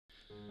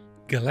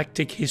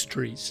Galactic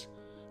Histories,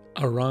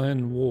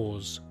 Orion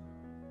Wars.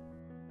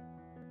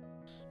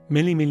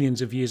 Many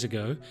millions of years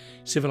ago,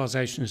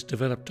 civilizations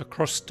developed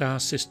across star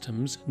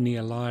systems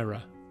near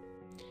Lyra.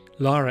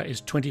 Lyra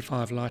is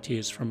 25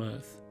 light-years from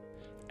Earth.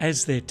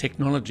 As their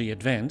technology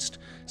advanced,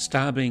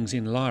 star beings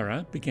in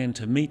Lyra began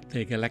to meet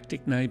their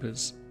galactic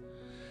neighbours.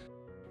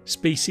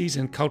 Species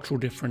and cultural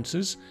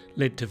differences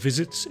led to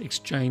visits,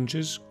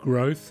 exchanges,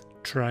 growth,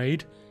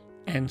 trade,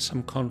 and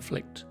some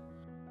conflict.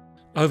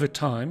 Over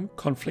time,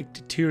 conflict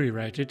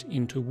deteriorated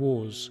into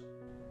wars.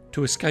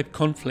 To escape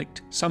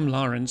conflict, some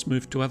Lyrans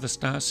moved to other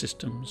star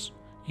systems,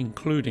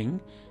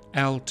 including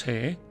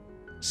Altair,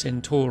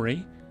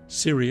 Centauri,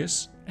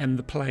 Sirius, and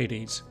the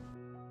Pleiades.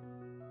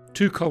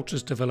 Two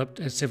cultures developed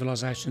as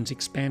civilizations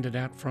expanded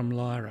out from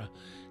Lyra: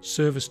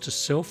 service to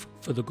self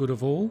for the good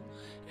of all,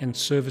 and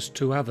service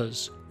to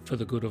others for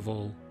the good of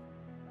all.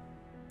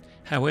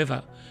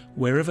 However,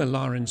 wherever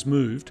Lyrans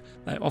moved,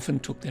 they often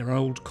took their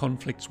old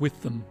conflicts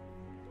with them.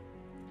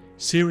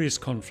 Serious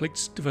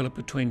conflicts developed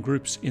between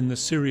groups in the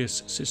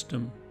Sirius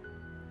system.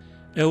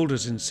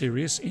 Elders in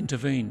Sirius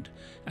intervened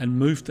and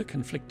moved the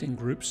conflicting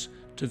groups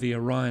to the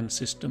Orion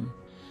system.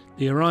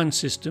 The Orion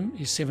system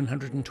is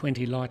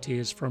 720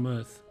 light-years from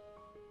Earth.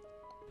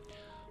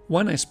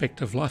 One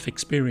aspect of life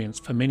experience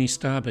for many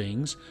star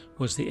beings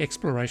was the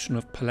exploration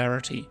of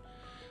polarity: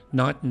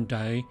 night and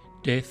day,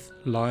 death,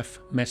 life,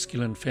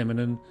 masculine,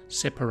 feminine,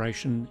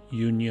 separation,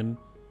 union.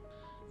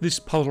 This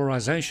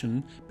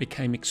polarization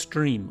became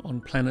extreme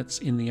on planets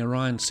in the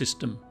Orion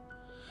system.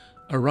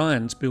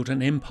 Orions built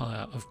an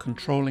empire of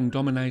controlling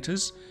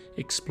dominators,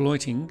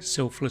 exploiting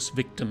selfless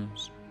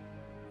victims.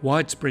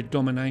 Widespread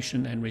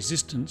domination and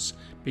resistance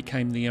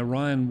became the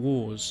Orion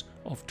Wars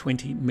of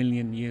 20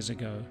 million years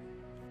ago.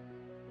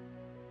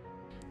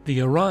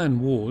 The Orion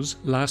Wars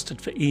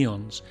lasted for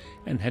eons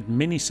and had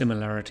many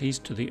similarities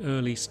to the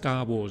early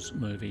Star Wars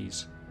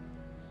movies.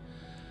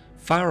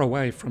 Far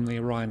away from the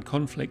Orion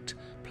conflict,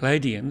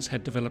 Pleiadians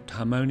had developed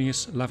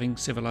harmonious, loving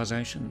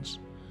civilizations.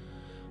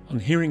 On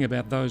hearing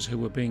about those who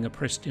were being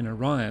oppressed in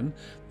Orion,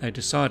 they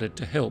decided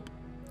to help.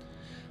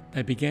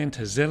 They began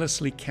to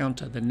zealously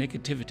counter the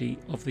negativity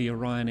of the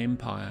Orion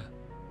Empire.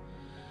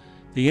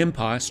 The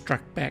Empire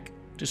struck back,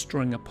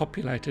 destroying a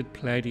populated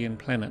Pleiadian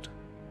planet.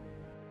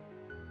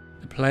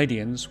 The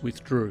Pleiadians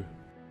withdrew.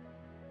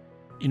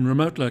 In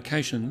remote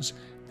locations,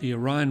 the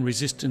Orion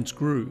resistance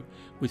grew,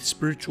 with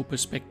spiritual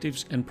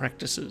perspectives and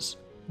practices.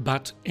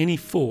 But any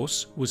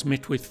force was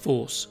met with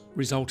force,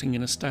 resulting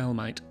in a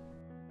stalemate.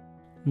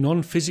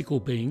 Non-physical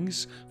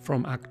beings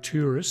from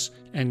Arcturus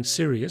and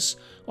Sirius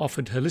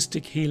offered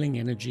holistic healing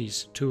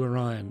energies to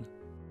Orion.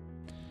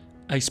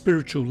 A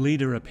spiritual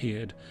leader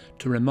appeared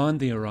to remind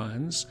the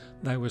Orions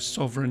they were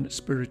sovereign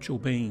spiritual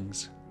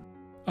beings.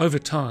 Over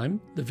time,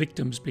 the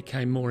victims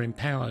became more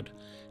empowered,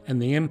 and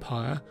the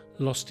Empire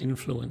lost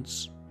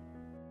influence.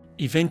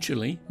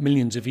 Eventually,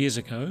 millions of years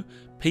ago,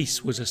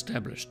 peace was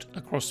established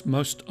across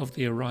most of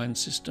the Orion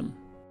system.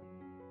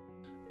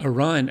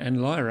 Orion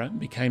and Lyra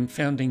became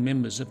founding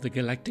members of the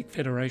Galactic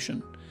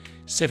Federation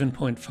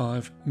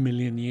 7.5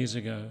 million years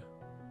ago.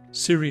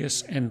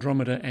 Sirius,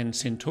 Andromeda and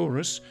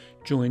Centaurus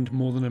joined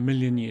more than 1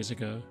 million years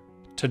ago.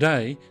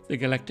 Today, the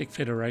Galactic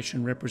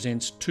Federation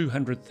represents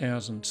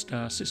 200,000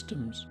 star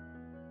systems.